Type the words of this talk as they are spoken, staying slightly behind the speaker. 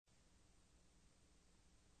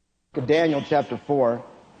Daniel chapter 4,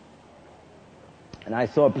 and I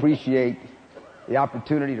so appreciate the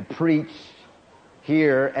opportunity to preach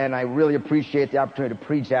here, and I really appreciate the opportunity to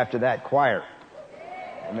preach after that choir.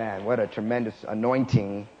 Man, what a tremendous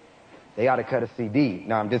anointing. They ought to cut a CD.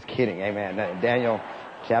 No, I'm just kidding. Amen. Daniel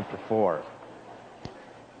chapter 4.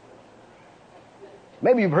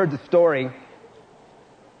 Maybe you've heard the story.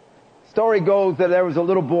 Story goes that there was a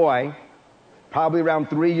little boy, probably around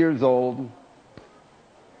 3 years old,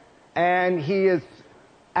 and he is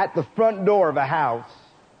at the front door of a house,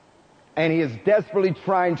 and he is desperately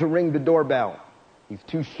trying to ring the doorbell. He's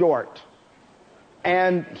too short.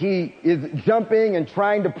 And he is jumping and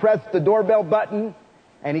trying to press the doorbell button,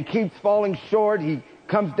 and he keeps falling short. He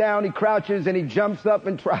comes down, he crouches, and he jumps up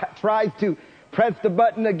and tries to press the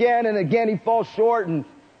button again, and again he falls short. And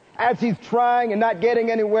as he's trying and not getting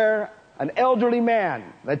anywhere, an elderly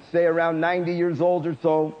man, let's say around 90 years old or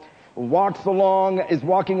so, is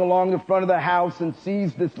walking along the front of the house and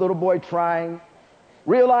sees this little boy trying,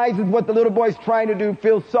 realizes what the little boy's trying to do,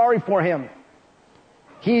 feels sorry for him.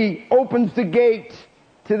 He opens the gate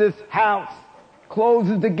to this house,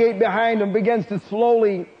 closes the gate behind him, begins to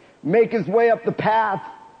slowly make his way up the path,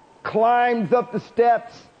 climbs up the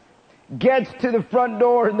steps, gets to the front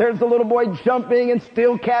door, and there's the little boy jumping and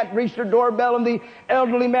still can't reach the doorbell, and the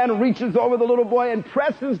elderly man reaches over the little boy and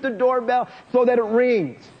presses the doorbell so that it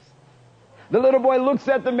rings. The little boy looks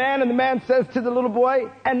at the man, and the man says to the little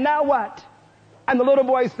boy, "And now what?" And the little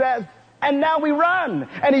boy says, "And now we run."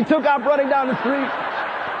 And he took off running down the street.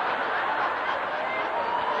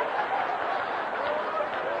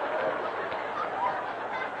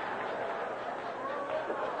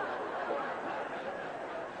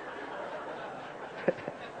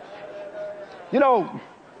 You know,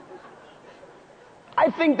 I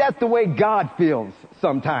think that's the way God feels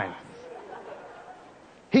sometimes.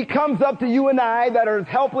 He comes up to you and I that are as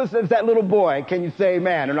helpless as that little boy, can you say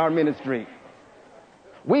amen, in our ministry.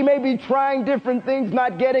 We may be trying different things,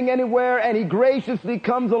 not getting anywhere, and He graciously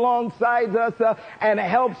comes alongside us and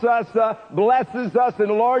helps us, blesses us,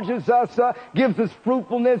 enlarges us, gives us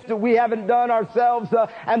fruitfulness that we haven't done ourselves.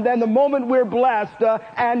 And then the moment we're blessed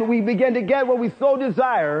and we begin to get what we so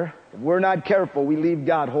desire, if we're not careful, we leave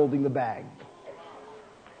God holding the bag.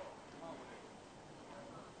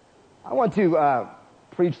 I want to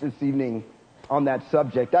preach this evening on that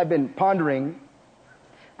subject. I've been pondering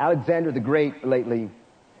Alexander the Great lately.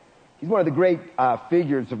 He's one of the great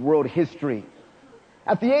figures of world history.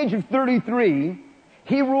 At the age of 33,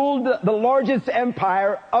 he ruled the largest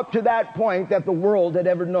empire up to that point that the world had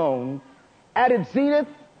ever known. At its zenith,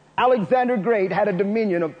 Alexander the Great had a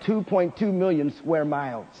dominion of 2.2 million square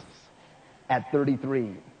miles at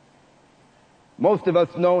 33. Most of us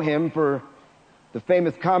know him for the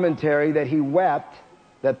famous commentary that he wept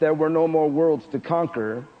that there were no more worlds to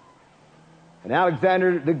conquer. And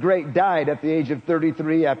Alexander the Great died at the age of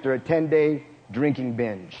 33 after a 10-day drinking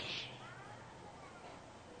binge.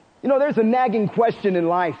 You know, there's a nagging question in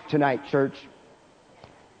life tonight, church.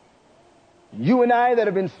 You and I that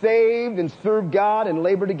have been saved and served God and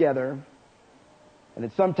labor together, and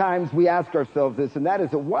that sometimes we ask ourselves this, and that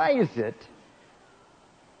is, why is it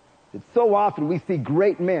that so often we see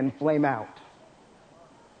great men flame out?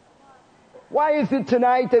 Why is it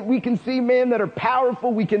tonight that we can see men that are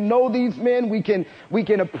powerful, we can know these men, we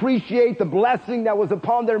can appreciate the blessing that was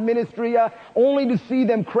upon their ministry, only to see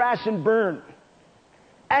them crash and burn?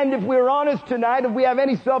 And if we're honest tonight, if we have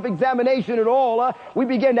any self-examination at all, we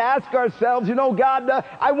begin to ask ourselves, you know, God,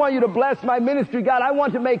 I want you to bless my ministry. God, I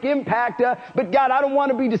want to make impact, but God, I don't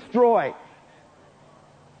want to be destroyed.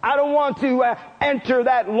 I don't want to enter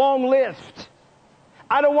that long list.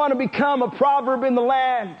 I don't want to become a proverb in the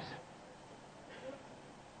land.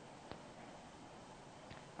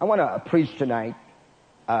 I want to preach tonight,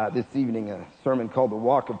 this evening, a sermon called The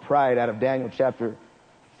Walk of Pride out of Daniel chapter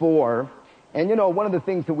 4. And you know, one of the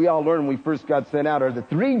things that we all learned when we first got sent out are the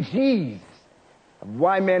 3 G's of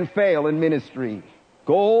why men fail in ministry: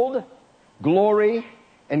 gold, glory,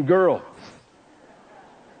 and girls.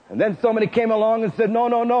 And then somebody came along and said,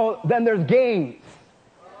 no, then there's games.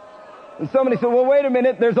 And somebody said, well, wait a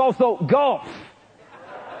minute, there's also golf.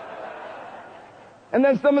 And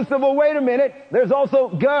then someone said, well, wait a minute, there's also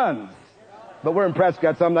guns. But we're in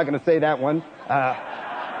Prescott, so I'm not going to say that one.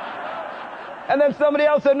 And then somebody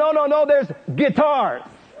else said, no, there's guitars.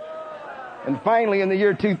 And finally, in the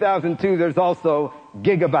year 2002, there's also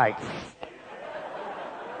gigabytes.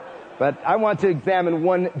 But I want to examine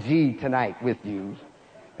 1 G tonight with you,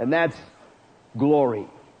 and that's glory.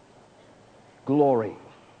 Glory.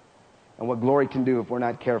 And what glory can do if we're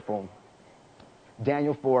not careful.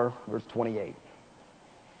 Daniel 4, verse 28.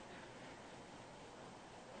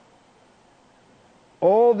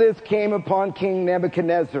 All this came upon King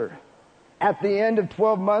Nebuchadnezzar. At the end of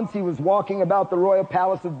 12 months, he was walking about the royal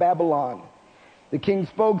palace of Babylon. The king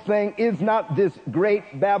spoke, saying, "Is not this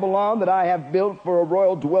great Babylon that I have built for a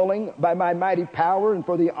royal dwelling by my mighty power and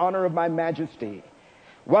for the honor of my majesty?"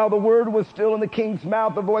 While the word was still in the king's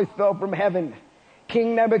mouth, a voice fell from heaven.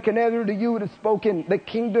 "King Nebuchadnezzar, to you it is spoken, the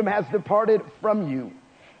kingdom has departed from you.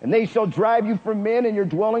 And they shall drive you from men, and your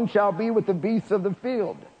dwelling shall be with the beasts of the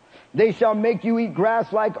field. They shall make you eat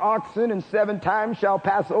grass like oxen, and 7 times shall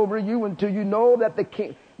pass over you until you know that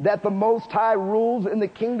the Most High rules in the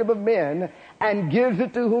kingdom of men and gives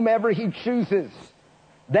it to whomever he chooses."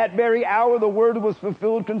 That very hour the word was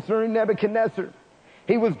fulfilled concerning Nebuchadnezzar.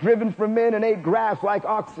 He was driven from men and ate grass like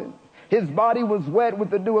oxen. His body was wet with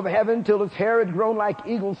the dew of heaven till his hair had grown like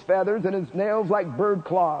eagle's feathers and his nails like bird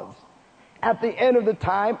claws. At the end of the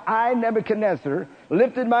time, I, Nebuchadnezzar,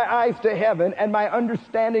 lifted my eyes to heaven, and my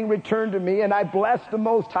understanding returned to me, and I blessed the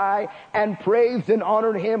Most High and praised and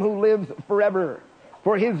honored him who lives forever.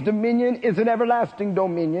 For his dominion is an everlasting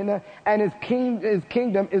dominion, and his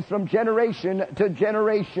kingdom is from generation to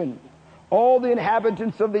generation. All the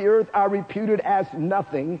inhabitants of the earth are reputed as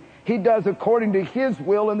nothing. He does according to his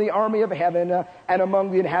will in the army of heaven and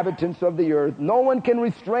among the inhabitants of the earth. No one can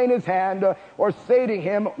restrain his hand or say to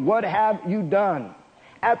him, "What have you done?"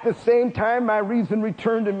 At the same time, my reason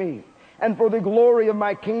returned to me, and for the glory of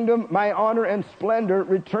my kingdom, my honor and splendor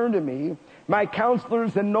returned to me. My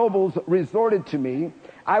counselors and nobles resorted to me.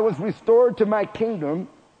 I was restored to my kingdom,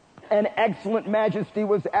 and excellent majesty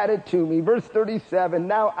was added to me. Verse 37,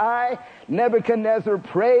 now I, Nebuchadnezzar,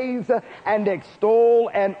 praise and extol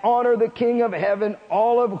and honor the King of heaven,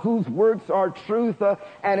 all of whose works are truth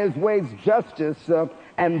and his ways justice,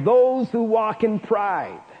 and those who walk in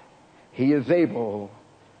pride he is able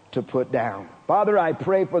to put down. Father, I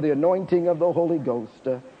pray for the anointing of the Holy Ghost.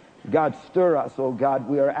 God, stir us, oh God.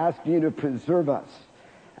 We are asking you to preserve us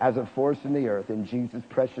as a force in the earth. In Jesus'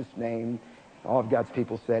 precious name, all of God's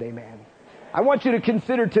people said amen. I want you to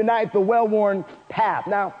consider tonight the well-worn path.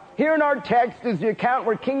 Now, here in our text is the account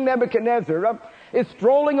where King Nebuchadnezzar is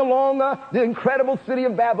strolling along the incredible city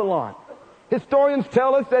of Babylon. Historians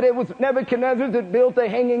tell us that it was Nebuchadnezzar that built the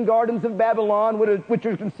Hanging Gardens of Babylon, which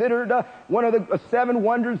are considered one of the 7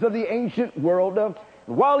 wonders of the ancient world.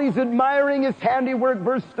 While he's admiring his handiwork,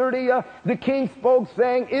 verse 30, the king spoke,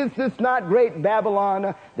 saying, "Is this not great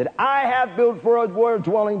Babylon that I have built for a royal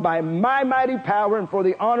dwelling by my mighty power and for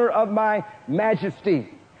the honor of my majesty?"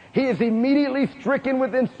 He is immediately stricken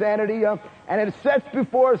with insanity, and it sets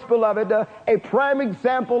before us, beloved, a prime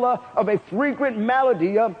example of a frequent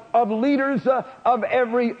malady of leaders of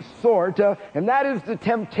every sort, and that is the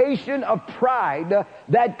temptation of pride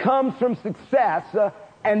that comes from success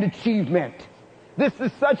and achievement. This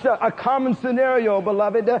is such a common scenario,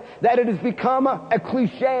 beloved, that it has become a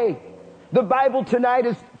cliche. The Bible tonight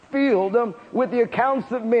is filled with the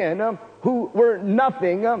accounts of men who were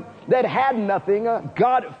nothing, that had nothing.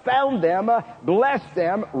 God found them, blessed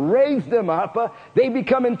them, raised them up. They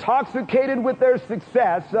become intoxicated with their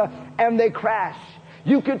success, and they crash.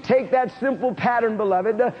 You could take that simple pattern,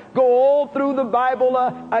 beloved, go all through the Bible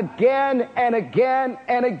again and again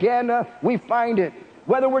and again. We find it.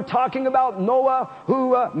 Whether we're talking about Noah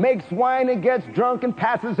who makes wine and gets drunk and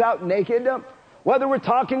passes out naked, whether we're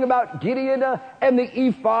talking about Gideon and the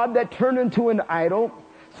ephod that turned into an idol,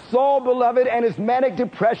 Saul, beloved, and his manic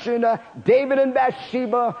depression, David and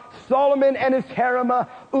Bathsheba, Solomon and his harem,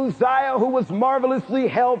 Uzziah who was marvelously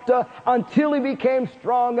helped until he became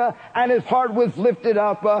strong and his heart was lifted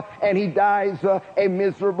up and he dies a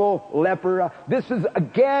miserable leper. This is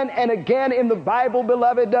again and again in the Bible,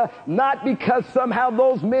 beloved, not because somehow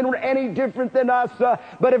those men were any different than us,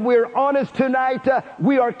 but if we're honest tonight,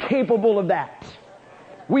 we are capable of that.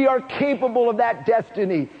 We are capable of that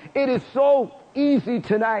destiny. It is so easy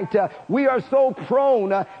tonight. We are so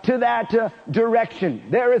prone to that direction.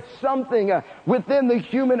 There is something within the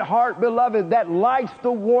human heart, beloved, that likes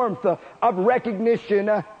the warmth of recognition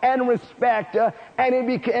and respect, and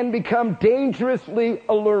it can become dangerously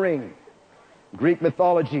alluring. Greek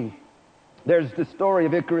mythology, there's the story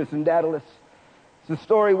of Icarus and Daedalus. It's the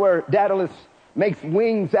story where Daedalus makes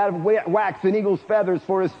wings out of wax and eagle's feathers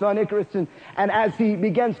for his son Icarus, and as he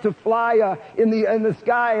begins to fly in the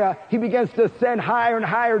sky, he begins to ascend higher and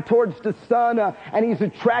higher towards the sun, and he's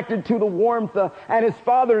attracted to the warmth, and his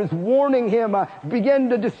father is warning him, begin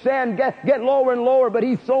to descend, get lower and lower, but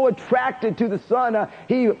he's so attracted to the sun,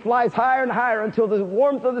 he flies higher and higher until the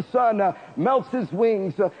warmth of the sun melts his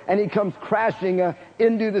wings, and he comes crashing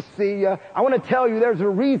into the sea. I want to tell you there's a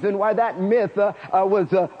reason why that myth was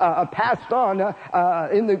passed on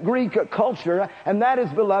in the Greek culture, and that is,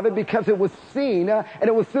 beloved, because it was seen, and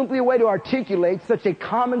it was simply a way to articulate such a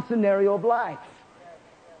common scenario of life.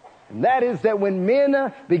 And that is that when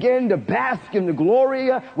men begin to bask in the glory,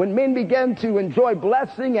 when men begin to enjoy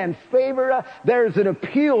blessing and favor, there's an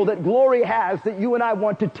appeal that glory has that you and I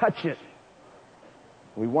want to touch it.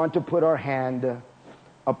 We want to put our hand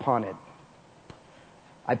upon it.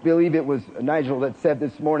 I believe it was Nigel that said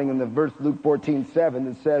this morning in the verse Luke 14:7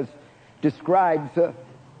 that says, describes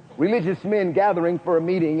religious men gathering for a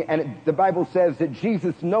meeting, and the Bible says that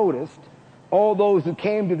Jesus noticed all those who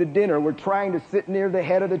came to the dinner were trying to sit near the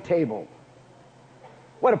head of the table.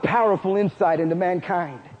 What a powerful insight into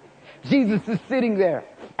mankind. Jesus is sitting there.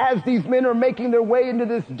 As these men are making their way into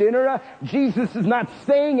this dinner, Jesus is not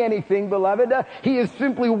saying anything, beloved. He is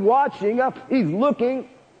simply watching. He's looking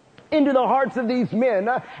into the hearts of these men.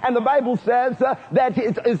 And the Bible says that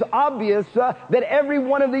it is obvious that every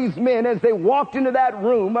one of these men, as they walked into that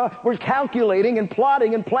room, were calculating and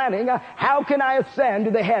plotting and planning, how can I ascend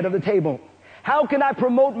to the head of the table? How can I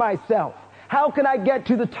promote myself? How can I get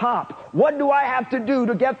to the top? What do I have to do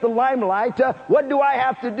to get the limelight? What do I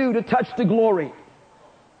have to do to touch the glory?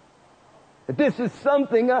 This is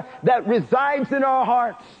something that resides in our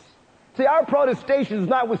hearts. See, our protestations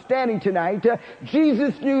notwithstanding tonight,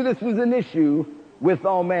 Jesus knew this was an issue with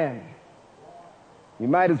all men. You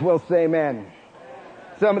might as well say amen.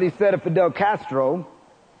 Somebody said of Fidel Castro,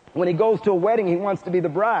 when he goes to a wedding, he wants to be the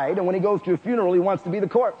bride, and when he goes to a funeral, he wants to be the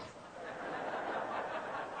corpse.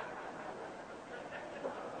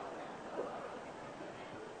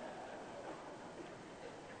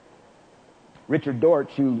 Richard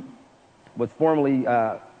Dortch, who was formerly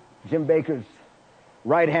Jim Bakker's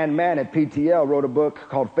right-hand man at PTL, wrote a book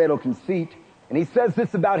called Fatal Conceit, and he says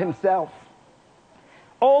this about himself.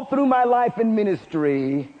 All through my life in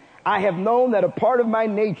ministry, I have known that a part of my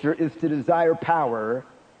nature is to desire power,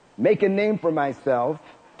 make a name for myself,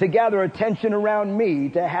 to gather attention around me,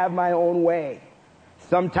 to have my own way.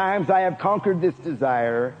 Sometimes I have conquered this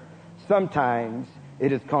desire. Sometimes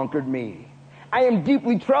it has conquered me. I am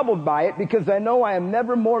deeply troubled by it because I know I am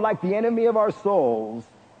never more like the enemy of our souls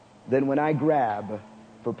than when I grab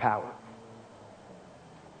for power.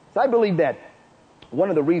 So I believe that one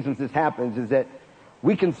of the reasons this happens is that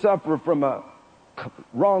we can suffer from a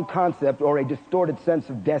wrong concept or a distorted sense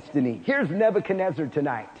of destiny. Here's Nebuchadnezzar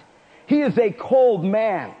tonight. He is a cold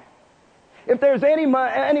man. If there's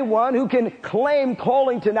anyone who can claim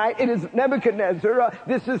calling tonight, it is Nebuchadnezzar.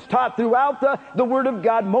 This is taught throughout the Word of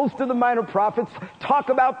God. Most of the minor prophets talk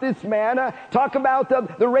about this man, talk about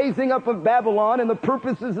the raising up of Babylon and the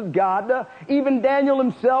purposes of God. Even Daniel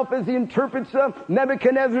himself, as he interprets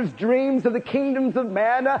Nebuchadnezzar's dreams of the kingdoms of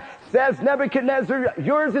man, says, Nebuchadnezzar,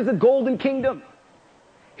 yours is a golden kingdom.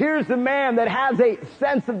 Here's a man that has a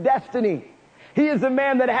sense of destiny. He is a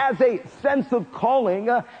man that has a sense of calling,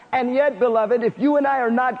 and yet, beloved, if you and I are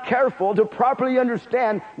not careful to properly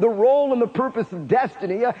understand the role and the purpose of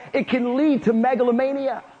destiny, it can lead to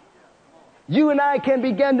megalomania. You and I can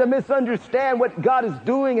begin to misunderstand what God is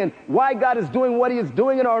doing and why God is doing what He is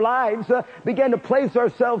doing in our lives, begin to place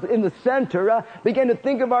ourselves in the center, begin to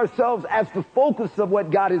think of ourselves as the focus of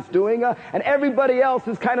what God is doing, and everybody else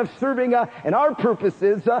is kind of serving in our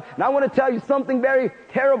purposes. And I want to tell you something very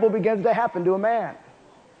terrible begins to happen to a man.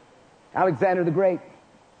 Alexander the Great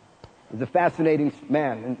is a fascinating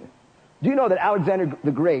man. And do you know that Alexander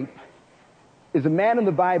the Great is a man in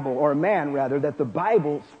the Bible, or a man rather, that the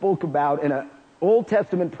Bible spoke about in an Old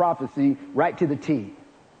Testament prophecy right to the T.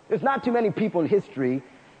 There's not too many people in history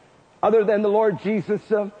other than the Lord Jesus,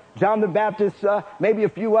 John the Baptist, maybe a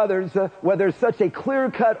few others, where there's such a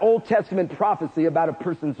clear-cut Old Testament prophecy about a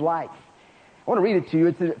person's life. I want to read it to you.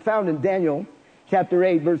 It's found in Daniel chapter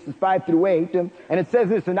 8, verses 5 through 8, and it says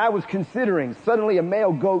this, and I was considering, suddenly a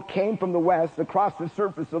male goat came from the west across the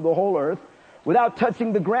surface of the whole earth without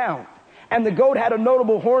touching the ground. And the goat had a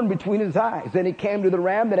notable horn between his eyes. And he came to the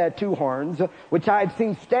ram that had two horns, which I had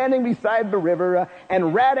seen standing beside the river,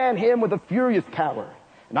 and ran at him with a furious power.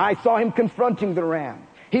 And I saw him confronting the ram.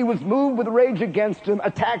 He was moved with rage against him,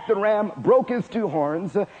 attacked the ram, broke his two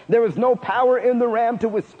horns. There was no power in the ram to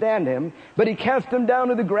withstand him, but he cast him down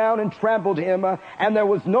to the ground and trampled him, and there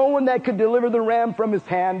was no one that could deliver the ram from his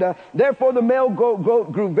hand. Therefore the male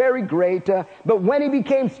goat grew very great, but when he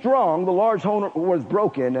became strong, the large horn was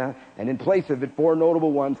broken, And in place of it, 4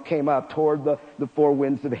 notable ones came up toward the 4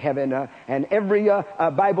 winds of heaven. And every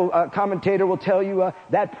Bible commentator will tell you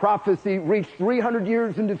that prophecy reached 300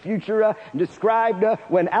 years into the future and described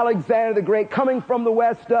when Alexander the Great, coming from the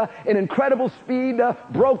west in incredible speed,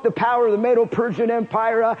 broke the power of the Medo-Persian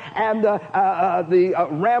Empire, and the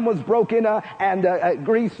ram was broken, and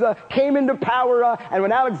Greece came into power. And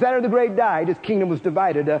when Alexander the Great died, his kingdom was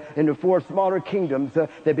divided into 4 smaller kingdoms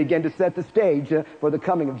that began to set the stage for the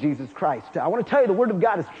coming of Jesus Christ. I want to tell you, the Word of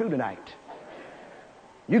God is true tonight.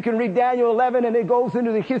 You can read Daniel 11 and it goes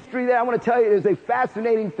into the history there. I want to tell you, it is a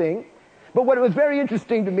fascinating thing. But what was very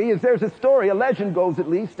interesting to me is there's a story, a legend goes at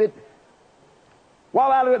least, that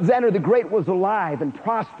while Alexander the Great was alive and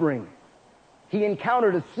prospering, he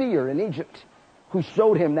encountered a seer in Egypt who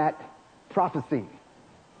showed him that prophecy.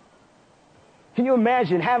 Can you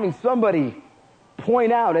imagine having somebody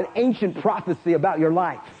point out an ancient prophecy about your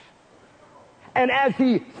life? And as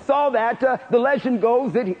he saw that, the legend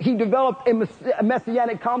goes that he developed a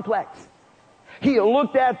messianic complex. He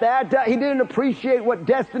looked at that. He didn't appreciate what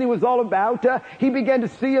destiny was all about. He began to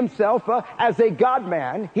see himself as a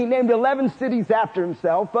God-man. He named 11 cities after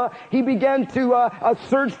himself. He began to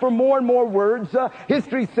search for more and more words.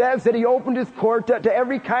 History says that he opened his court to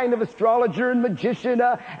every kind of astrologer and magician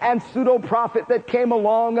and pseudo-prophet that came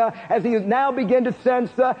along, as he now began to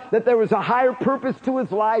sense that there was a higher purpose to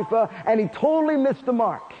his life, and he totally missed the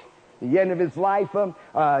mark. At the end of his life,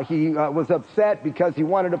 he was upset because he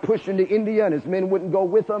wanted to push into India and his men wouldn't go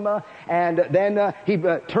with him. And then he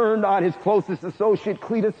turned on his closest associate,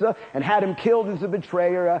 Cletus, and had him killed as a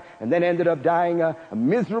betrayer, and then ended up dying a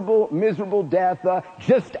miserable, miserable death,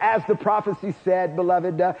 just as the prophecy said,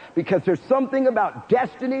 beloved, because there's something about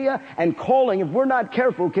destiny and calling, if we're not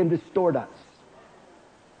careful, can distort us.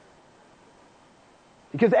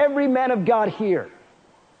 Because every man of God here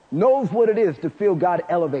knows what it is to feel God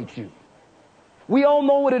elevate you. We all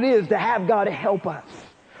know what it is to have God help us.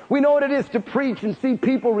 We know what it is to preach and see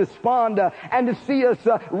people respond and to see us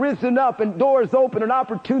risen up and doors open and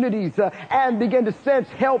opportunities and begin to sense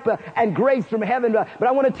help and grace from heaven. But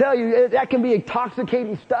I want to tell you, that can be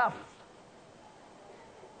intoxicating stuff.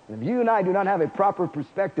 And if you and I do not have a proper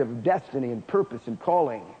perspective of destiny and purpose and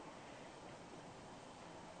calling,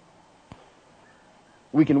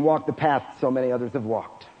 we can walk the path so many others have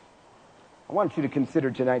walked. I want you to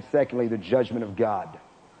consider tonight, secondly, the judgment of God.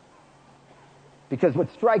 Because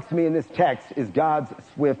what strikes me in this text is God's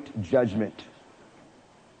swift judgment.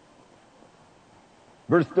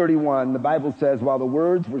 Verse 31, the Bible says, while the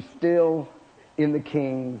words were still in the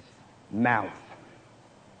king's mouth.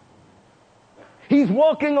 He's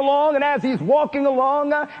walking along, and as he's walking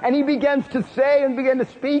along, and he begins to say and begin to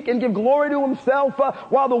speak and give glory to himself,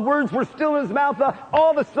 while the words were still in his mouth,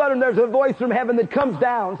 all of a sudden there's a voice from heaven that comes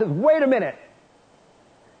down and says, wait a minute.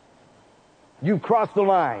 You've crossed the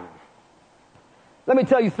line. Let me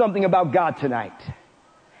tell you something about God tonight.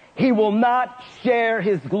 He will not share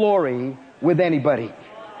his glory with anybody.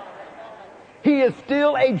 He is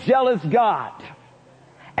still a jealous God.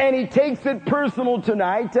 And he takes it personal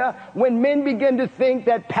tonight when men begin to think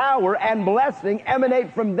that power and blessing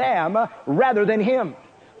emanate from them rather than him.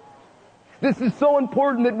 This is so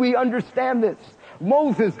important that we understand this.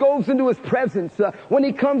 Moses goes into his presence. When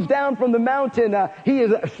he comes down from the mountain, he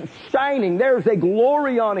is shining. There's a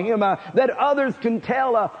glory on him that others can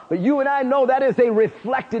tell. But you and I know that is a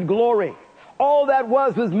reflected glory. All that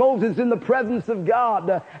was Moses in the presence of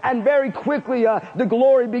God. And very quickly, the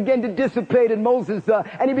glory began to dissipate in Moses.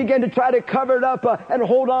 And he began to try to cover it up and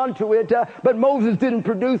hold on to it. But Moses didn't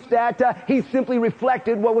produce that. He simply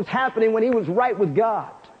reflected what was happening when he was right with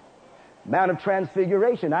God. Mount of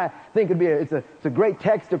Transfiguration. I think it's a great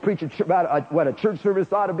text to preach about what a church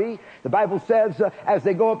service ought to be. The Bible says as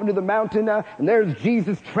they go up into the mountain, and there's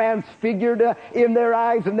Jesus transfigured in their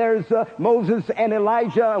eyes, and there's Moses and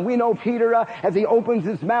Elijah, and we know Peter as he opens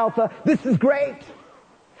his mouth. This is great.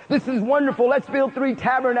 This is wonderful. Let's build 3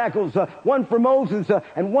 tabernacles, one for Moses,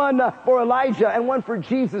 and one for Elijah, and one for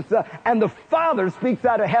Jesus. And the Father speaks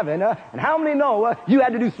out of heaven. And how many know you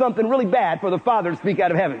had to do something really bad for the Father to speak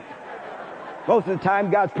out of heaven? Most of the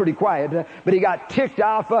time, God's pretty quiet, but he got ticked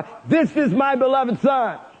off. This is my beloved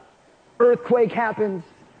Son. Earthquake happens.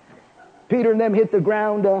 Peter and them hit the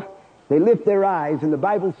ground. They lift their eyes, and the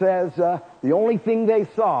Bible says the only thing they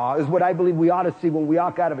saw is what I believe we ought to see when we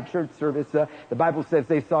walk out of a church service. The Bible says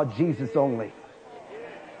they saw Jesus only.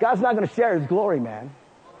 God's not going to share his glory, man.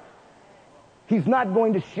 He's not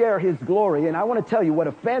going to share his glory. And I want to tell you what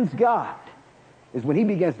offends God is when he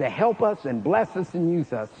begins to help us and bless us and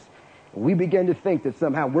use us. We begin to think that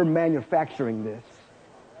somehow we're manufacturing this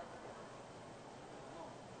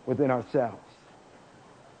within ourselves.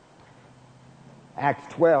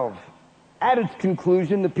 Acts 12. At its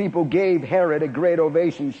conclusion, the people gave Herod a great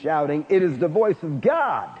ovation, shouting, "It is the voice of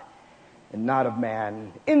God and not of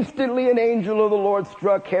man." Instantly an angel of the Lord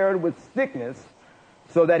struck Herod with sickness,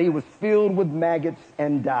 so that he was filled with maggots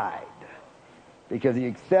and died, because he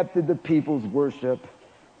accepted the people's worship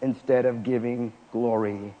instead of giving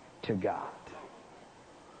glory to God.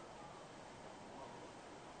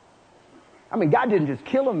 I mean, God didn't just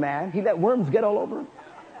kill him, man. He let worms get all over him.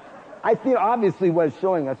 I think obviously what it's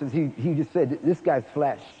showing us is he just said, this guy's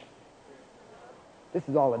flesh. This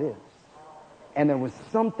is all it is. And there was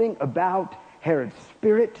something about Herod's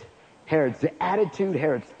spirit, Herod's attitude,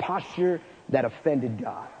 Herod's posture that offended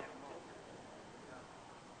God.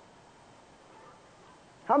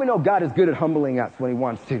 How many know God is good at humbling us when he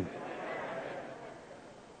wants to?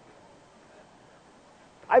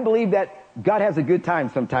 I believe that God has a good time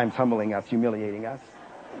sometimes humbling us, humiliating us.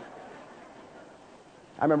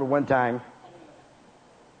 I remember one time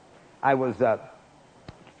I was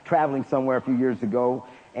traveling somewhere a few years ago,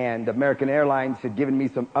 and American Airlines had given me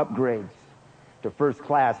some upgrades to first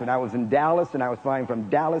class, and I was in Dallas, and I was flying from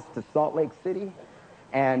Dallas to Salt Lake City,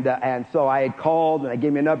 and so I had called, and they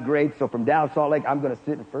gave me an upgrade. So from Dallas to Salt Lake, I'm going to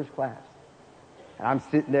sit in first class. And I'm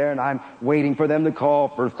sitting there, and I'm waiting for them to call,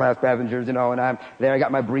 first class passengers, and I'm there. I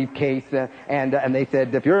got my briefcase, and they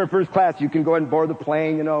said, if you're in first class, you can go ahead and board the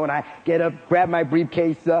plane, and I get up, grab my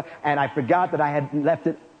briefcase, and I forgot that I had left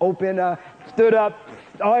it open, stood up,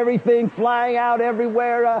 everything flying out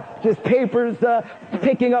everywhere, just papers,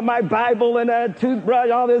 picking up my Bible and a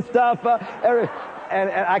toothbrush, all this stuff,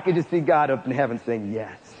 and I could just see God up in heaven saying,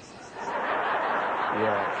 yes.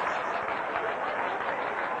 Yes.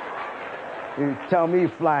 You tell me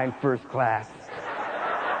flying first class.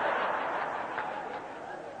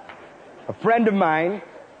 A friend of mine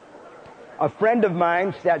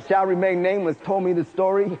that shall remain nameless told me the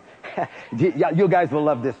story. You guys will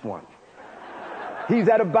love this one. He's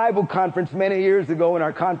at a Bible conference many years ago, and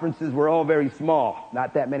our conferences were all very small.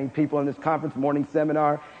 Not that many people in this conference, morning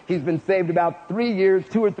seminar. He's been saved about 3 years,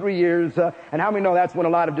 2 or 3 years, and how many know that's when a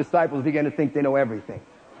lot of disciples begin to think they know everything?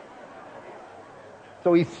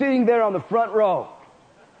 So he's sitting there on the front row,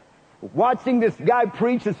 watching this guy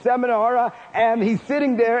preach a seminar, and he's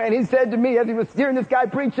sitting there, and he said to me, as he was hearing this guy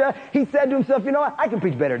preach, he said to himself, you know what, I can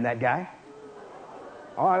preach better than that guy.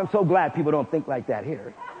 Oh, I'm so glad people don't think like that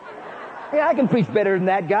here. Yeah, I can preach better than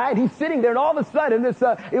that guy. And he's sitting there, and all of a sudden,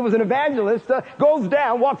 it was an evangelist, goes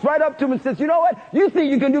down, walks right up to him and says, you know what, you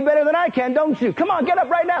think you can do better than I can, don't you? Come on, get up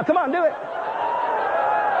right now. Come on, do it.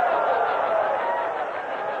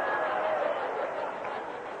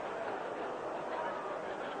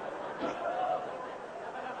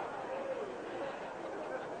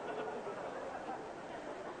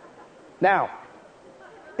 Now,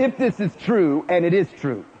 if this is true, and it is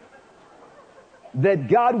true, that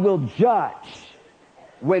God will judge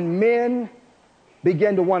when men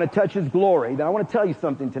begin to want to touch his glory, then I want to tell you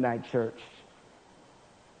something tonight, church.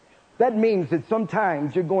 That means that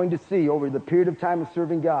sometimes you're going to see, over the period of time of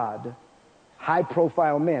serving God,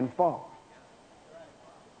 high-profile men fall.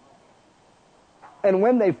 And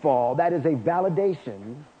when they fall, that is a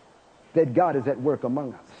validation that God is at work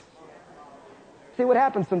among us. See, what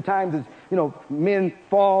happens sometimes is, men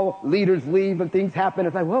fall, leaders leave, and things happen.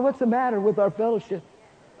 It's like, well, what's the matter with our fellowship?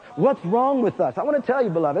 What's wrong with us? I want to tell you,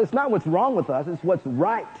 beloved, it's not what's wrong with us, it's what's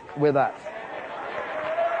right with us.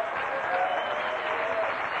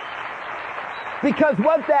 Because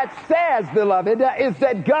what that says, beloved, is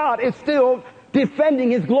that God is still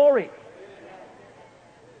defending his glory.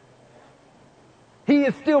 He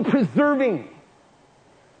is still preserving.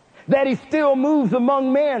 That he still moves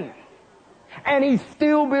among men. And he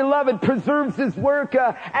still, beloved, preserves his work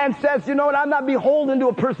and says, you know what, I'm not beholden to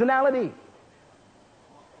a personality.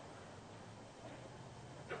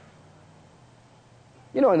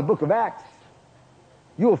 In the book of Acts,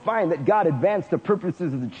 you will find that God advanced the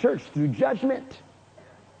purposes of the church through judgment.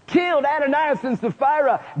 Killed Ananias and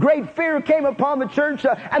Sapphira. Great fear came upon the church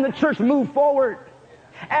and the church moved forward.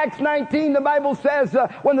 Acts 19, the Bible says,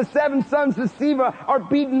 when the 7 sons of Sceva are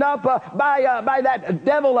beaten up by that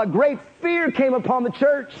devil, a great fear came upon the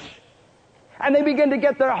church. And they begin to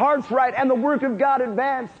get their hearts right, and the work of God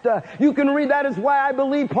advanced. You can read that is why I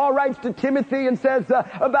believe Paul writes to Timothy and says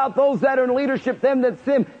about those that are in leadership, them that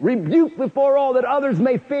sin, rebuke before all that others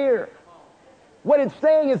may fear. What it's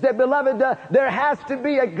saying is that, beloved, there has to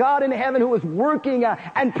be a God in heaven who is working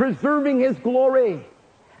and preserving his glory.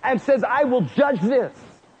 And says, I will judge this.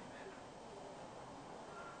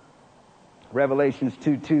 Revelations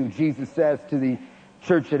 2:2, Jesus says to the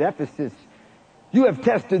church at Ephesus, You have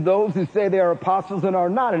tested those who say they are apostles and are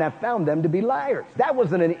not, and have found them to be liars. That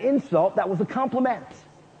wasn't an insult, that was a compliment.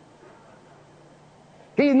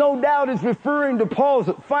 He no doubt is referring to Paul's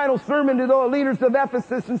final sermon to the leaders of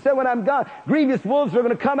Ephesus and said, when I'm gone, grievous wolves are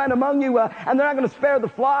going to come out among you, and they're not going to spare the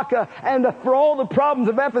flock. And for all the problems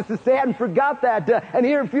of Ephesus, they hadn't forgot that. And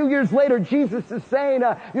here a few years later, Jesus is saying,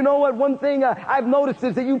 you know what, one thing I've noticed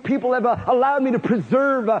is that you people have allowed me to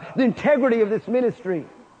preserve the integrity of this ministry.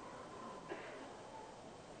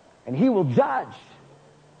 And he will judge.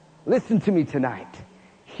 Listen to me tonight.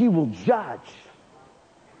 He will judge.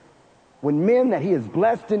 When men that he has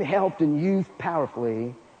blessed and helped and used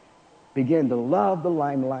powerfully begin to love the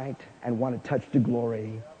limelight and want to touch the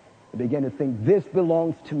glory, they begin to think, this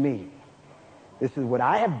belongs to me. This is what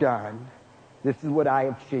I have done. This is what I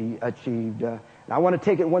have achieved. And I want to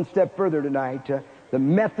take it one step further tonight. The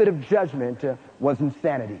method of judgment was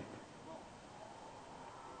insanity.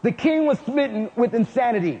 The king was smitten with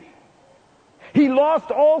insanity. He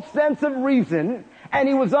lost all sense of reason and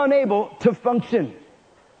he was unable to function.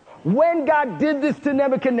 When God did this to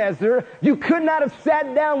Nebuchadnezzar, you could not have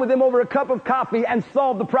sat down with him over a cup of coffee and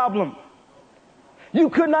solved the problem.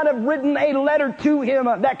 You could not have written a letter to him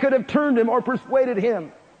that could have turned him or persuaded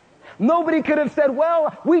him. Nobody could have said,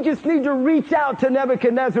 well, we just need to reach out to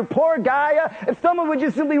Nebuchadnezzar. Poor guy, if someone would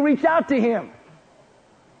just simply reach out to him.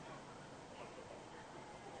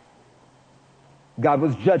 God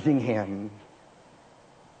was judging him.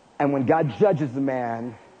 And when God judges a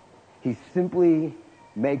man, he simply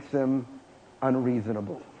makes him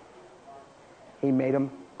unreasonable. He made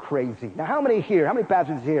him crazy. Now, how many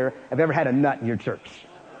pastors here have ever had a nut in your church?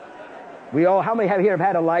 How many here have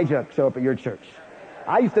had Elijah show up at your church?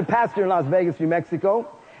 I used to pastor in Las Vegas, New Mexico,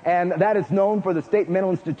 and that is known for the state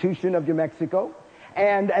mental institution of New Mexico.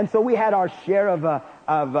 And so we had our share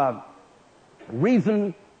of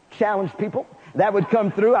reason challenged people that would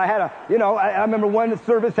come through. I remember one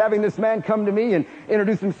service having this man come to me and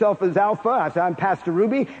introduce himself as Alpha. I said, I'm Pastor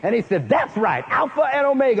Ruby. And he said, that's right, Alpha and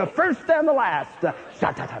Omega, first and the last.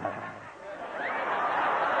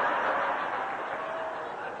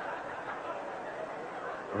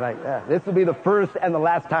 Right, yeah. This will be the first and the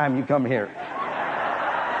last time you come here.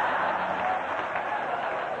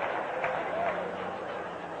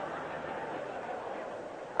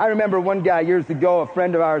 I remember one guy years ago, a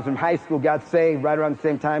friend of ours from high school got saved right around the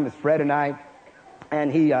same time as Fred and I.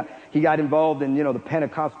 And he got involved in, the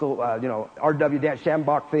Pentecostal, R.W. Dan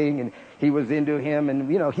Shambach thing, and he was into him. And,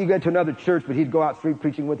 he went to another church, but he'd go out street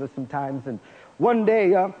preaching with us sometimes. And one day,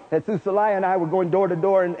 Jesus and I were going door to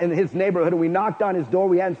door in his neighborhood, and we knocked on his door.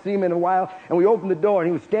 We hadn't seen him in a while, and we opened the door, and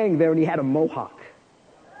he was standing there, and he had a mohawk.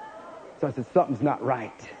 So I said, something's not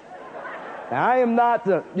right. Now, I am not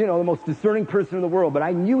the most discerning person in the world, but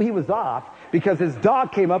I knew he was off because his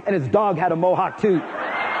dog came up and his dog had a mohawk too.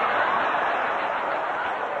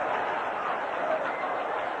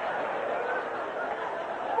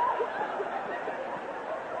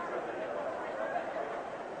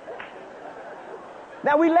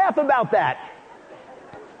 Now, we laugh about that.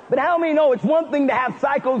 But how many know it's one thing to have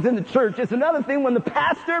psychos in the church. It's another thing when the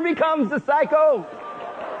pastor becomes the psycho.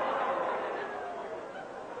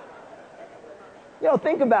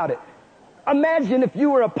 Think about it. Imagine if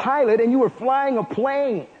you were a pilot and you were flying a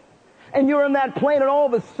plane and you're in that plane and all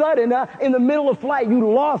of a sudden in the middle of flight you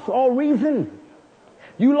lost all reason.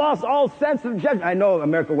 You lost all sense of judgment. I know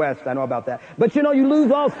America West, I know about that. But you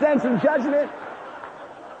lose all sense of judgment.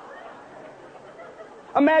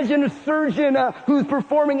 Imagine a surgeon who's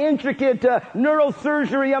performing intricate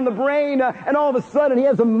neurosurgery on the brain, and all of a sudden he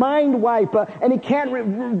has a mind wipe, and he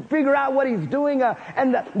can't figure out what he's doing,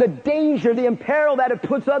 and the danger, the imperil that it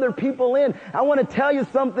puts other people in. I want to tell you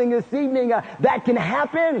something this evening. That can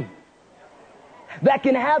happen. That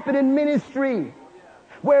can happen in ministry.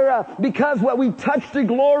 Where because what we touch the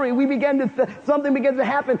glory, something begins to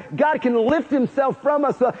happen. God can lift himself from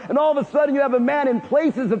us, and all of a sudden you have a man in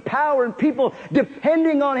places of power and people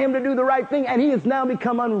depending on him to do the right thing, and he has now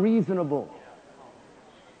become unreasonable.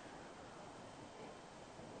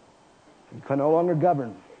 He can no longer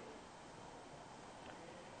govern.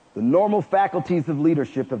 The normal faculties of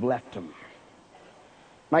leadership have left him.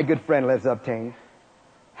 My good friend Les Obtain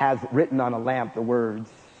has written on a lamp the words,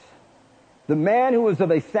 "The man who is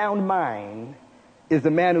of a sound mind is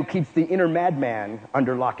the man who keeps the inner madman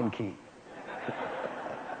under lock and key."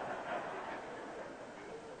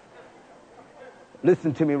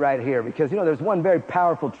 Listen to me right here, because there's one very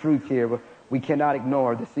powerful truth here we cannot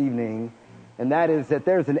ignore this evening, and that is that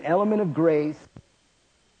there's an element of grace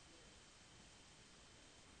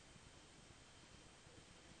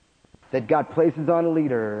that God places on a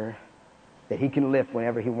leader that he can lift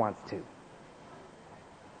whenever he wants to.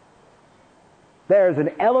 There's an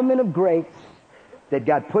element of grace that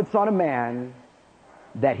God puts on a man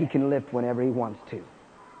that he can lift whenever he wants to.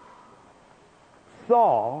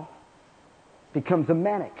 Saul becomes a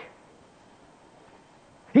manic.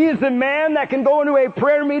 He is a man that can go into a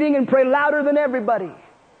prayer meeting and pray louder than everybody,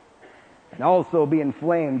 and also be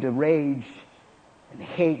inflamed to rage and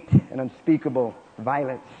hate and unspeakable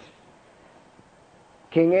violence.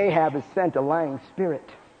 King Ahab has sent a lying spirit.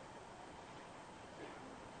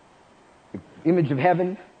 The image of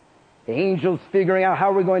heaven, the angels figuring out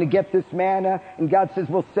how we're going to get this man, and God says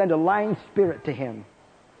we'll send a lying spirit to him.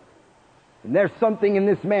 And there's something in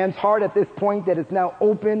this man's heart at this point that is now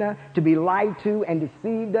open to be lied to and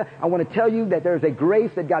deceived. I want to tell you that there's a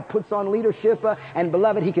grace that God puts on leadership, and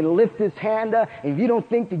beloved, he can lift his hand. And if you don't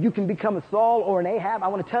think that you can become a Saul or an Ahab, I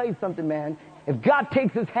want to tell you something, man. If God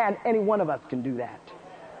takes his hand, any one of us can do that.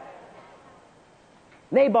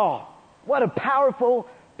 Nabal, what a powerful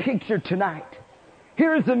picture tonight.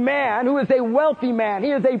 Here is a man who is a wealthy man. He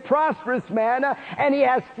is a prosperous man, and he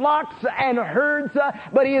has flocks and herds,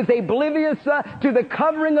 but he is oblivious to the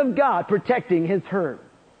covering of God protecting his herd.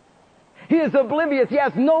 He is oblivious. He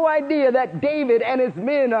has no idea that David and his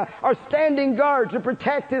men are standing guard to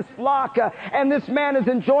protect his flock. And this man is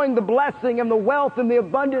enjoying the blessing and the wealth and the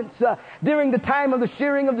abundance. During the time of the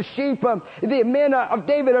shearing of the sheep, the men of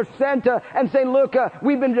David are sent and say, look,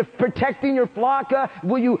 we've been protecting your flock.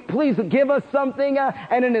 Will you please give us something?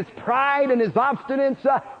 And in his pride and his obstinance,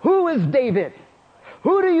 who is David?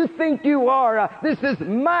 Who do you think you are? This is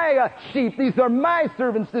my sheep. These are my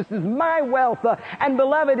servants. This is my wealth. And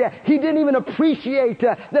beloved, he didn't even appreciate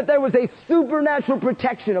that there was a supernatural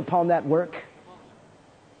protection upon that work.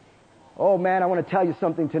 Oh man, I want to tell you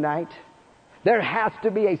something tonight. There has to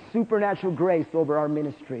be a supernatural grace over our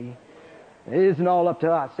ministry. It isn't all up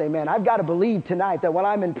to us. Amen. I've got to believe tonight that when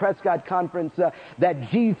I'm in Prescott Conference, that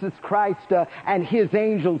Jesus Christ and His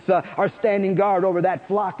angels are standing guard over that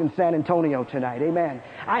flock in San Antonio tonight. Amen.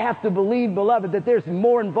 I have to believe, beloved, that there's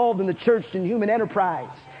more involved in the church than human enterprise.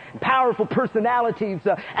 Powerful personalities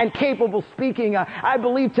and capable speaking. I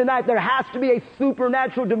believe tonight there has to be a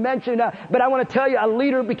supernatural dimension. But I want to tell you, a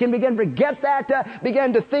leader can begin to forget that,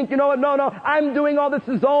 begin to think, you know what, no, I'm doing all this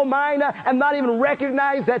is all mine, and not even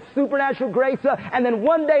recognize that supernatural grace. And then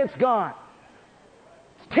one day it's gone.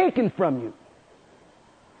 It's taken from you.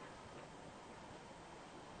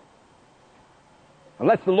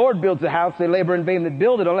 Unless the Lord builds a house, they labor in vain that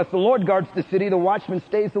build it. Unless the Lord guards the city, the watchman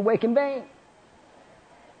stays awake in vain.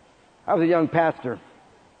 I was a young pastor.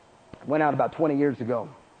 I went out about 20 years ago.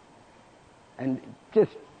 And just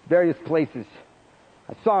various places.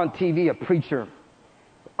 I saw on TV a preacher.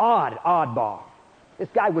 Oddball. This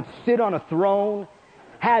guy would sit on a throne,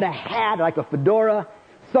 had a hat like a fedora,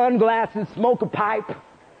 sunglasses, smoke a pipe.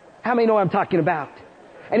 How many know what I'm talking about?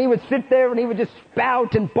 And he would sit there and he would just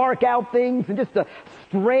spout and bark out things and just a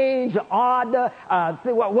strange, odd,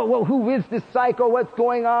 who is this psycho? What's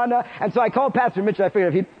going on? And so I called Pastor Mitchell. I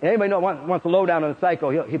figured if anybody wants to low down on a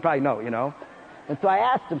psycho, he'd probably know, you know. And so I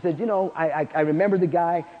asked him, said, I remember the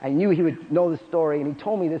guy. I knew he would know the story, and he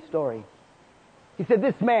told me this story. He said,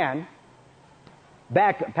 this man,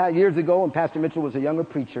 back years ago when Pastor Mitchell was a younger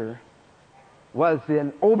preacher, was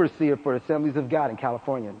an overseer for Assemblies of God in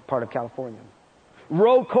California, part of California.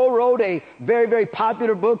 Co-wrote a very, very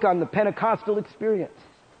popular book on the Pentecostal experience,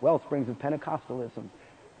 Wellsprings of Pentecostalism.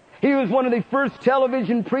 He was one of the first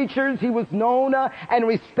television preachers. He was known and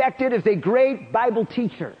respected as a great Bible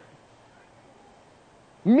teacher.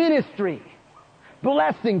 Ministry,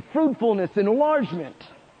 blessing, fruitfulness, enlargement.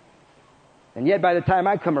 And yet by the time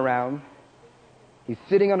I come around, he's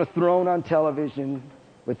sitting on a throne on television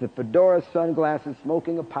with the fedora sunglasses,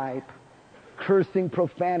 smoking a pipe, cursing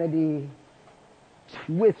profanity,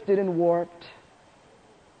 twisted and warped.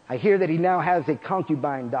 I hear that he now has a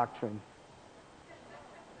concubine doctrine.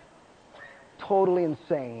 Totally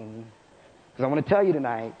insane. Because I want to tell you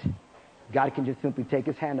tonight, God can just simply take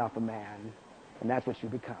His hand off a man, and that's what you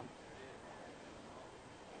become.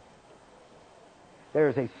 There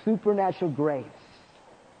is a supernatural grace.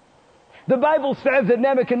 The Bible says that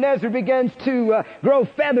Nebuchadnezzar begins to grow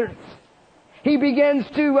feathers. He begins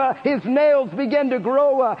to, his nails begin to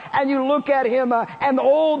grow, and you look at him, and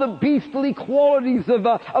all the beastly qualities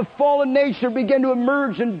of fallen nature begin to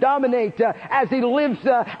emerge and dominate as he lives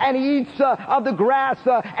and he eats of the grass,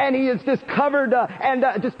 and he is just covered and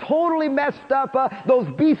just totally messed up, those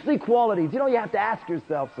beastly qualities. You have to ask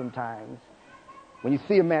yourself sometimes, when you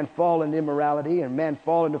see a man fall into immorality and a man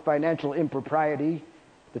fall into financial impropriety,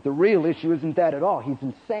 that the real issue isn't that at all. He's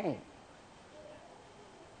insane.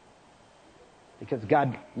 Because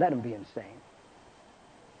God let him be insane.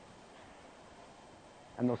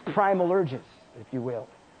 And those primal urges if you will.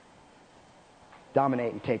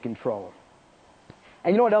 Dominate and take control.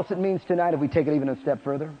 And you know what else it means tonight, if we take it even a step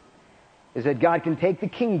further? Is that God can take the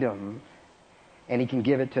kingdom and He can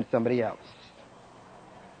give it to somebody else.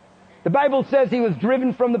 The Bible says He was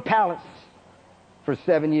driven from the palace for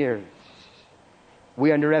 7 years.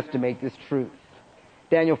 We underestimate this truth.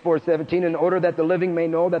 Daniel 4:17, in order that the living may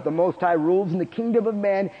know that the Most High rules in the kingdom of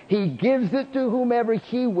man, He gives it to whomever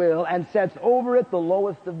He will and sets over it the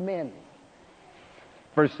lowest of men.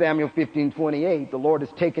 1 Samuel 15:28, the Lord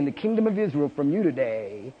has taken the kingdom of Israel from you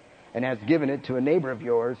today and has given it to a neighbor of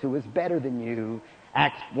yours who is better than you.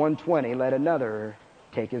 Acts 1:20, let another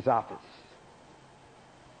take his office.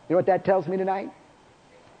 You know what that tells me tonight?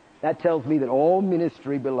 That tells me that all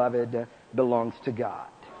ministry, beloved, belongs to God.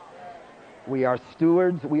 We are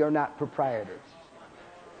stewards, we are not proprietors.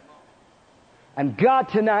 And God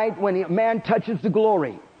tonight, when a man touches the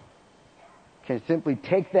glory, can simply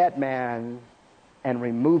take that man and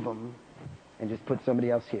remove him and just put somebody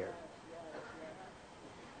else here.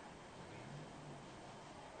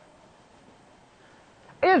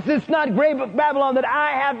 Is this not great Babylon that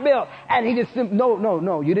I have built? And he just said,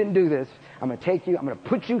 no, you didn't do this. I'm going to take you, I'm going to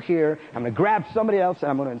put you here, I'm going to grab somebody else, and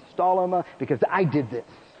I'm going to install them because I did this.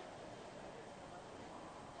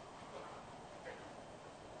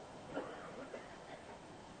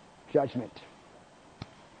 Judgment.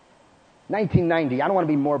 1990, I don't want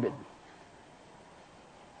to be morbid.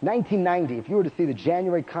 1990, if you were to see the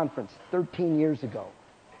January conference 13 years ago,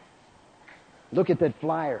 look at that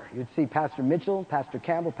flyer. You'd see Pastor Mitchell, Pastor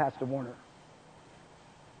Campbell, Pastor Warner.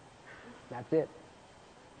 That's it.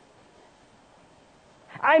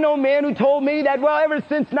 I know men who told me that, well, ever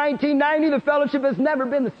since 1990, the fellowship has never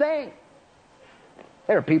been the same.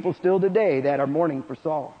 There are people still today that are mourning for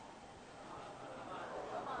Saul.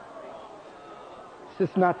 It's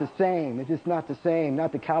just not the same. It's just not the same.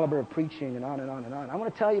 Not the caliber of preaching and on and on and on. I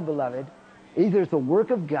want to tell you, beloved, either it's the work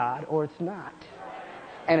of God or it's not.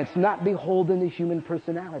 And it's not beholden to human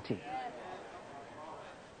personality.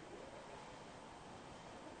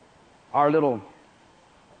 Our little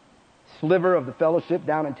sliver of the fellowship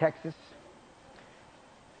down in Texas,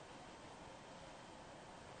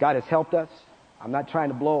 God has helped us. I'm not trying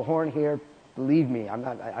to blow a horn here. Believe me,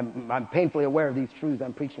 I'm painfully aware of these truths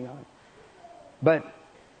I'm preaching on. But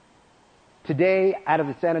today, out of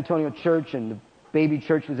the San Antonio church and the baby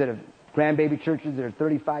churches that are grandbaby churches, there are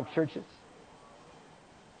 35 churches.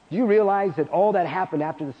 Do you realize that all that happened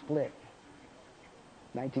after the split?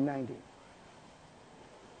 1990.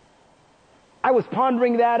 I was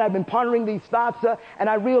pondering that. I've been pondering these thoughts, and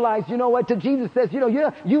I realized, you know what? Jesus says,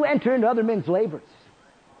 you enter into other men's labors.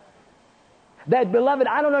 That, beloved,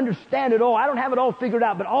 I don't understand it all. I don't have it all figured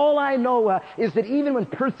out. But all I know is that even when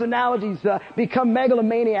personalities become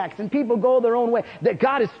megalomaniacs and people go their own way, that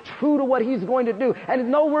God is true to what He's going to do.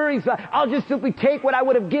 And no worries. I'll just simply take what I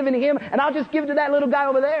would have given Him and I'll just give it to that little guy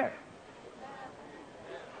over there.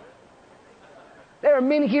 There are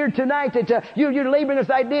men here tonight that you're laboring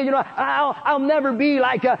this idea, I'll never be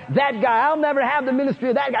like that guy. I'll never have the ministry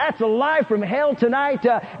of that guy. That's a lie from hell tonight.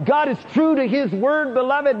 God is true to His word,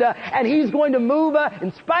 beloved, and He's going to move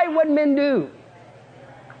in spite of what men do.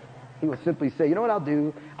 He will simply say, you know what I'll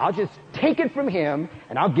do? I'll just take it from him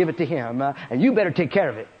and I'll give it to him, and you better take care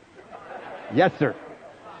of it. Yes, sir.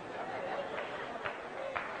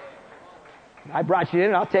 I brought you in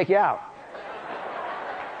and I'll take you out.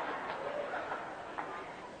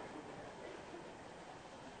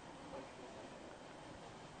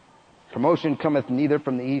 Promotion cometh neither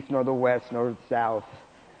from the east nor the west nor the south.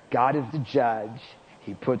 God is the judge.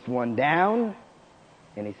 He puts one down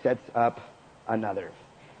and He sets up another.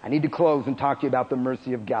 I need to close and talk to you about the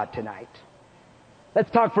mercy of God tonight.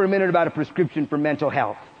 Let's talk for a minute about a prescription for mental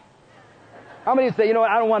health. How many say, you know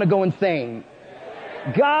what, I don't want to go insane.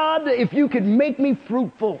 God, if you could make me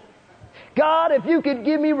fruitful. God, if you could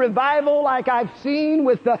give me revival like I've seen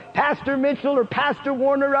with Pastor Mitchell or Pastor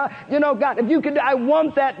Warner, God, if you could, I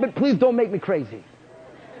want that, but please don't make me crazy.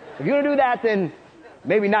 If you're going to do that, then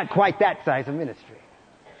maybe not quite that size of ministry.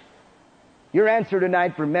 Your answer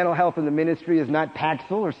tonight for mental health in the ministry is not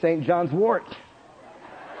Paxil or St. John's wort.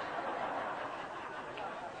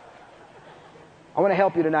 I want to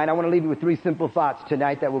help you tonight. I want to leave you with 3 simple thoughts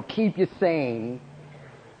tonight that will keep you sane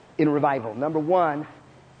in revival. Number 1,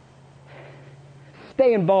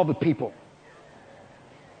 stay involved with people.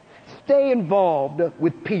 Stay involved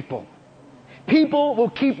with people. People will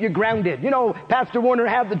keep you grounded. Pastor Warner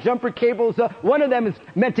had the jumper cables. One of them is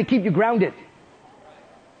meant to keep you grounded.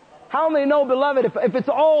 How many know, beloved, if it's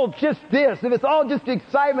all just this, if it's all just the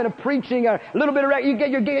excitement of preaching, a little bit of, you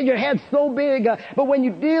get your head so big, but when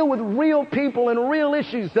you deal with real people and real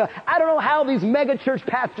issues, I don't know how these mega church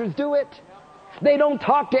pastors do it. They don't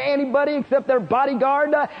talk to anybody except their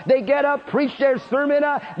bodyguard. They get up, preach their sermon,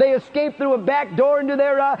 they escape through a back door into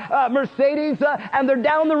their Mercedes, and they're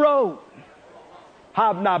down the road.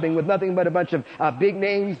 Hobnobbing with nothing but a bunch of big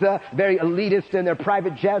names, very elitist in their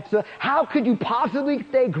private jets. How could you possibly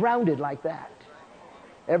stay grounded like that?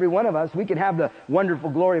 Every one of us, we can have the wonderful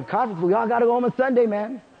glory of conference, but we all got to go home on Sunday,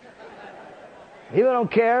 man. People don't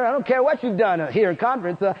care. I don't care what you've done here in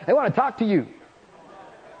conference. They want to talk to you.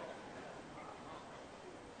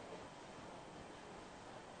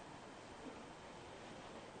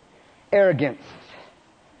 Arrogance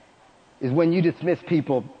is when you dismiss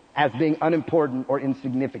people as being unimportant or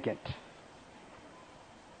insignificant.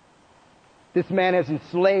 This man has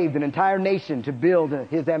enslaved an entire nation to build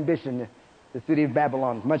his ambition, the city of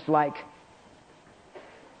Babylon, much like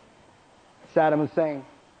Saddam Hussein.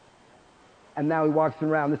 And now he walks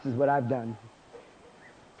around, this is what I've done.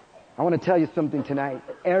 I want to tell you something tonight.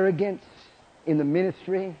 Arrogance in the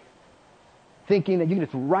ministry, thinking that you can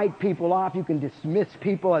just write people off, you can dismiss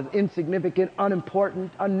people as insignificant,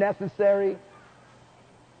 unimportant, unnecessary.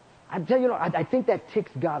 I tell you, I think that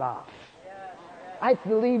ticks God off. I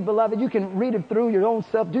believe, beloved, you can read it through your own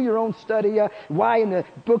self, do your own study. Why in the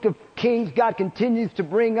book of Kings God continues to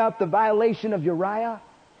bring up the violation of Uriah.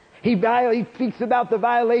 He speaks about the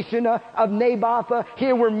violation of Naboth.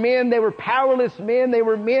 Here were men, they were powerless men. They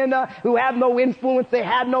were men who had no influence. They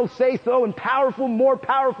had no say-so. And more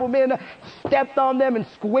powerful men stepped on them and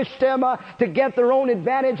squished them to get their own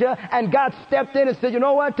advantage. And God stepped in and said, you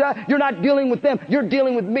know what? You're not dealing with them. You're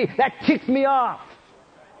dealing with me. That ticks me off.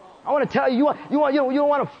 I want to tell you, you don't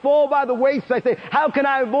want to fall by the wayside. Say, how can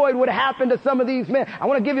I avoid what happened to some of these men? I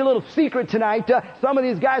want to give you a little secret tonight. Some of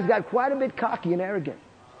these guys got quite a bit cocky and arrogant.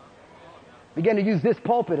 Began to use this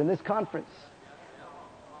pulpit and this conference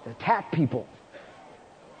to attack people.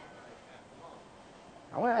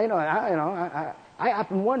 I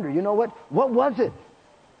often wonder, you know what was it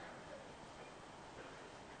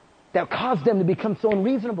that caused them to become so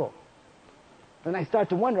unreasonable? And I start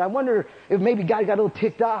to wonder. I wonder if maybe God got a little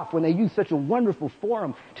ticked off when they used such a wonderful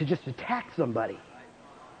forum to just attack somebody.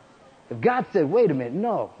 If God said, wait a minute,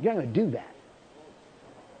 no, you're not going to do that.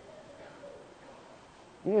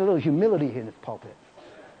 You need a little humility here in this pulpit.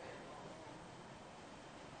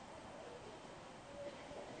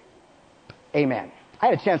 Amen. I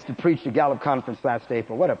had a chance to preach the Gallup Conference last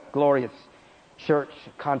April. What a glorious church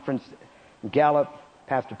conference in Gallup.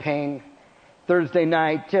 Pastor Payne. Thursday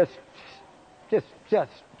night, just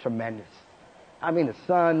tremendous. I mean, the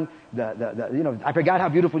sun, I forgot how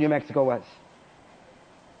beautiful New Mexico was.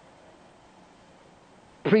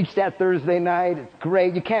 Preached that Thursday night. It's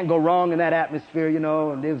great. You can't go wrong in that atmosphere,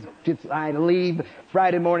 And it was just, I leave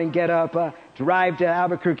Friday morning, get up, drive to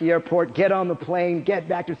Albuquerque Airport, get on the plane, get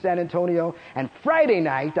back to San Antonio. And Friday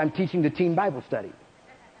night, I'm teaching the teen Bible study.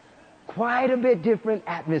 Quite a bit different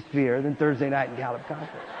atmosphere than Thursday night in Gallup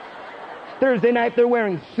Conference. Thursday night, they're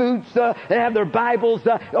wearing suits. They have their Bibles.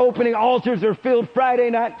 Opening altars are filled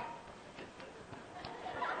Friday night.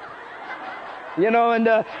 And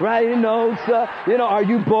writing notes, are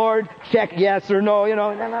you bored? Check yes or no,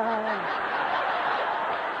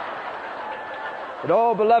 But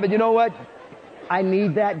oh, beloved, you know what? I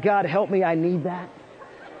need that. God help me, I need that.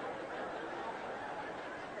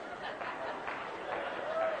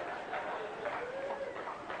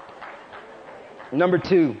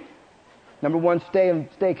 Number one,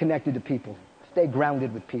 stay connected to people. Stay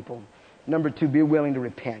grounded with people. Number two, be willing to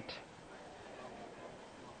repent.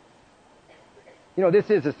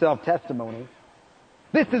 This is a self-testimony.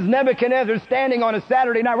 This is Nebuchadnezzar standing on a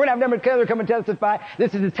Saturday night. We're going to have Nebuchadnezzar come and testify.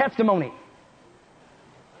 This is his testimony.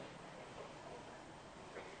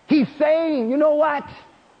 He's saying, you know what?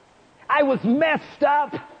 I was messed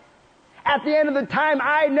up. At the end of the time,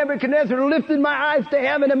 I, Nebuchadnezzar, lifted my eyes to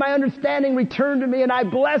heaven and my understanding returned to me, and I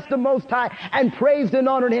blessed the Most High and praised and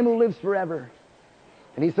honored Him who lives forever.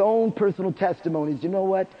 And his own personal testimonies, you know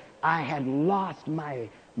what? I had lost my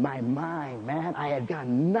mind, man. I had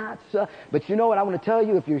gone nuts. But you know what? I want to tell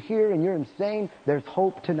you, if you're here and you're insane, there's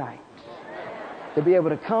hope tonight. To be able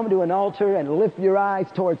to come to an altar and lift your eyes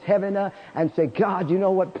towards heaven and say, God, you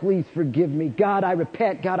know what? Please forgive me. God, I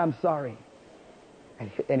repent. God, I'm sorry.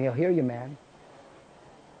 And He'll hear you, man.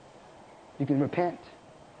 You can repent.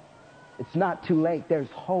 It's not too late. There's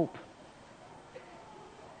hope.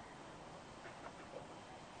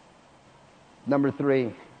 Number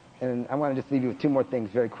three. And I want to just leave you with two more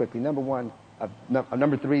things very quickly. Number one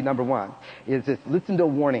is this. Listen to a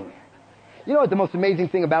warning. You know what the most amazing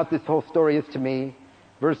thing about this whole story is to me?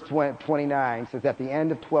 Verse 29 says, at the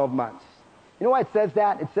end of 12 months. You know why it says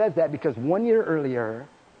that? It says that because 1 year earlier,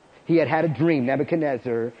 he had a dream.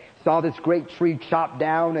 Nebuchadnezzar saw this great tree chopped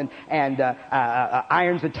down and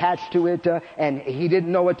irons attached to it, and he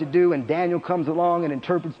didn't know what to do. And Daniel comes along and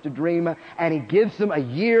interprets the dream, and he gives him a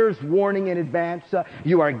year's warning in advance.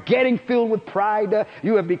 You are getting filled with pride.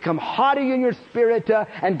 You have become haughty in your spirit,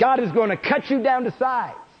 and God is going to cut you down to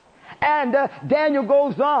size. And Daniel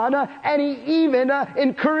goes on, and he even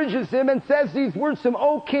encourages him and says these words to him,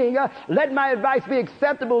 O king, let my advice be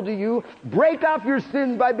acceptable to you. Break off your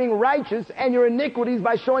sins by being righteous and your iniquities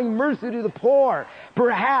by showing mercy to the poor.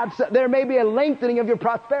 Perhaps there may be a lengthening of your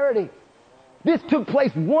prosperity. This took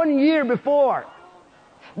place 1 year before.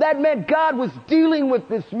 That meant God was dealing with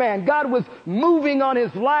this man. God was moving on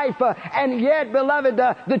his life. And yet, beloved,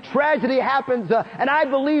 the tragedy happens. And I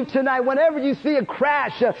believe tonight, whenever you see a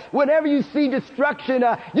crash, whenever you see destruction,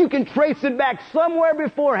 you can trace it back somewhere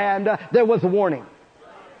beforehand. There was a warning.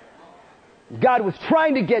 God was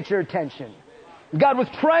trying to get your attention. God was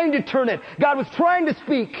trying to turn it. God was trying to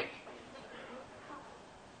speak.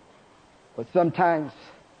 But sometimes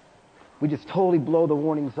we just totally blow the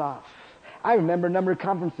warnings off. I remember a number of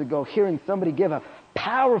conferences ago hearing somebody give a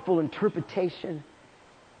powerful interpretation,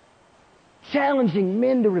 challenging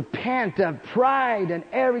men to repent of pride and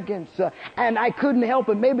arrogance. And I couldn't help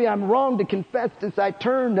it. Maybe I'm wrong to confess this. I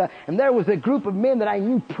turned, and there was a group of men that I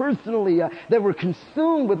knew personally that were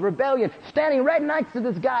consumed with rebellion, standing right next to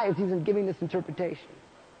this guy as he's giving this interpretation.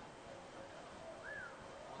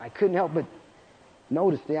 I couldn't help but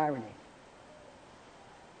notice the irony.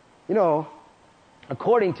 You know,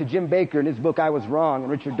 according to Jim Bakker in his book, I Was Wrong,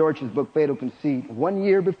 and Richard Dortch's book, Fatal Conceit, 1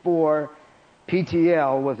 year before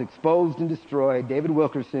PTL was exposed and destroyed, David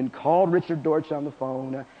Wilkerson called Richard Dortch on the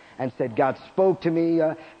phone and said, God spoke to me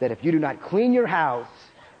that if you do not clean your house,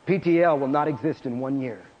 PTL will not exist in 1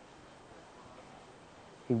 year.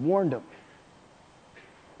 He warned him.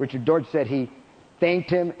 Richard Dortch said he thanked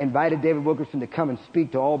him, invited David Wilkerson to come and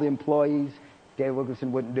speak to all the employees. David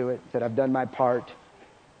Wilkerson wouldn't do it, said, I've done my part.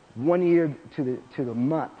 1 year to the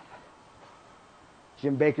month,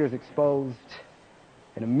 Jim Bakker is exposed,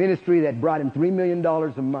 and a ministry that brought him $3 million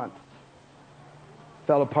a month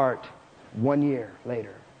fell apart 1 year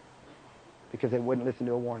later because they wouldn't listen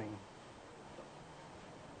to a warning.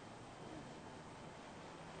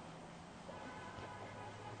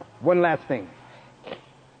 One last thing.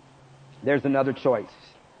 There's another choice.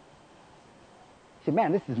 You say,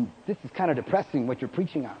 man, this is kind of depressing what you're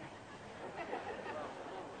preaching on.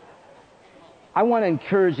 I want to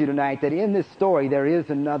encourage you tonight that in this story there is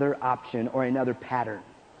another option or another pattern.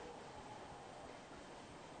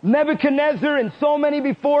 Nebuchadnezzar and so many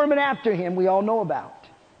before him and after him we all know about.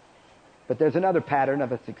 But there's another pattern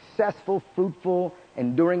of a successful, fruitful,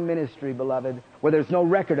 enduring ministry, beloved, where there's no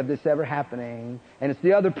record of this ever happening. And it's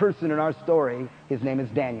the other person in our story. His name is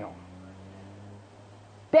Daniel.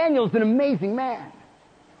 Daniel's an amazing man.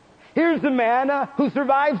 Here's a man who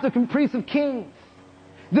survives the caprice of kings,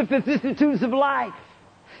 the vicissitudes of life,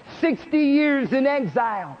 60 years in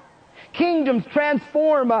exile. Kingdoms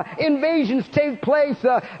transform, invasions take place.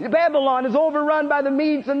 Babylon is overrun by the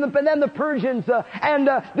Medes and then the Persians. And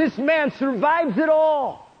this man survives it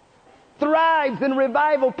all. Thrives in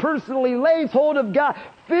revival personally, lays hold of God,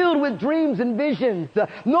 filled with dreams and visions.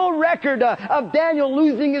 No record of Daniel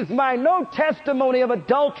losing his mind. No testimony of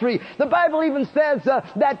adultery. The Bible even says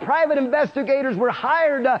that private investigators were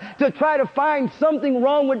hired to try to find something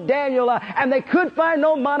wrong with Daniel, and they could find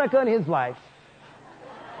no Monica in his life.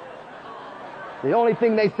 The only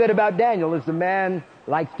thing they said about Daniel is the man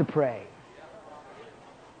likes to pray.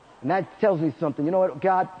 And that tells me something. You know what,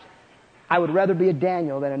 God? I would rather be a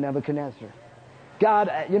Daniel than a Nebuchadnezzar. God,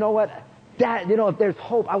 you know what? If there's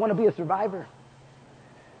hope, I want to be a survivor.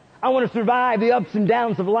 I want to survive the ups and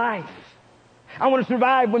downs of life. I want to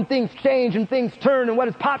survive when things change and things turn and what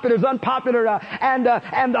is popular is unpopular and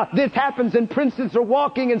this happens and princes are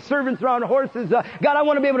walking and servants are on horses. God, I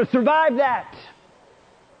want to be able to survive that.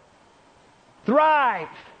 Thrive.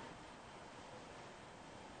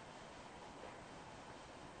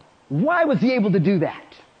 Why was he able to do that?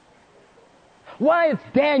 Why is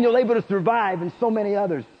Daniel able to survive and so many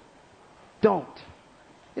others don't?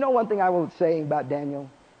 You know one thing I will say about Daniel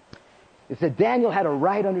is that Daniel had a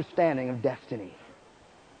right understanding of destiny.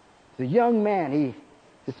 As a young man, he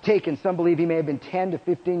was taken, some believe he may have been 10 to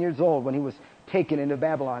 15 years old when he was taken into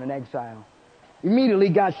Babylon in exile. Immediately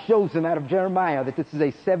God shows him out of Jeremiah that this is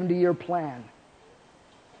a 70-year plan.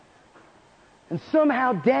 And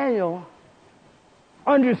somehow Daniel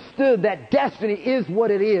understood that destiny is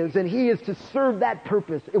what it is, and he is to serve that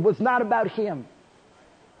purpose. It was not about him.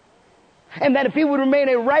 And that if he would remain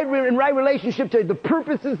in right relationship to the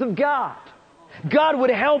purposes of God, God would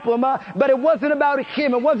help him, but it wasn't about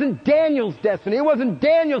him. It wasn't Daniel's destiny. It wasn't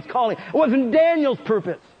Daniel's calling. It wasn't Daniel's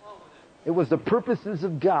purpose. It was the purposes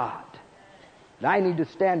of God that I need to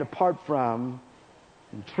stand apart from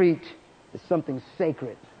and treat as something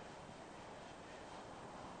sacred.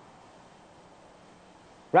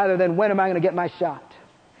 Rather than when am I going to get my shot?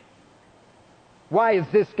 Why is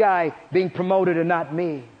this guy being promoted and not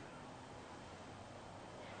me?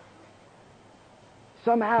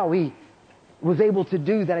 Somehow he was able to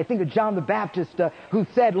do that. I think of John the Baptist who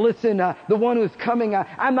said, listen, the one who is coming,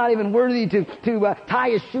 I'm not even worthy to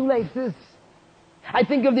tie his shoelaces. I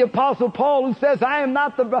think of the Apostle Paul who says, I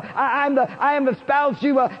am espoused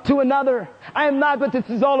you to another. I am not what this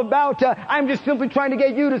is all about. I'm just simply trying to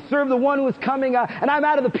get you to serve the one who is coming, and I'm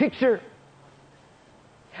out of the picture.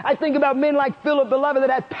 I think about men like Philip, beloved, that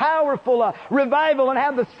had powerful revival and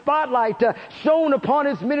had the spotlight shown upon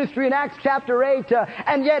his ministry in Acts chapter 8.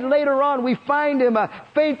 And yet later on we find him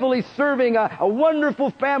faithfully serving a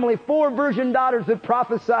wonderful family, 4 virgin daughters that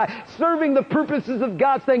prophesy, serving the purposes of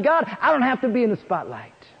God, saying, God, I don't have to be in the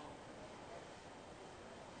spotlight.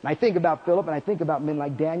 And I think about Philip and I think about men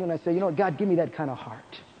like Daniel and I say, you know what, God, give me that kind of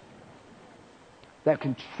heart that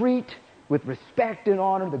can treat with respect and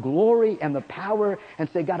honor, the glory and the power, and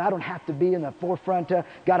say, God, I don't have to be in the forefront.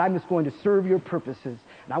 God, I'm just going to serve your purposes,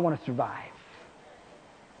 and I want to survive.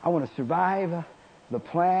 I want to survive the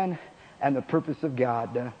plan and the purpose of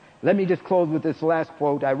God. Let me just close with this last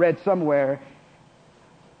quote. I read somewhere,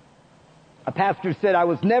 a pastor said, I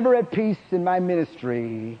was never at peace in my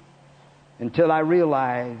ministry until I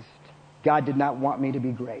realized God did not want me to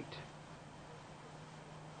be great.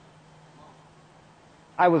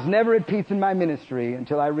 I was never at peace in my ministry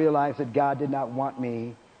until I realized that God did not want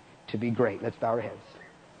me to be great. Let's bow our heads.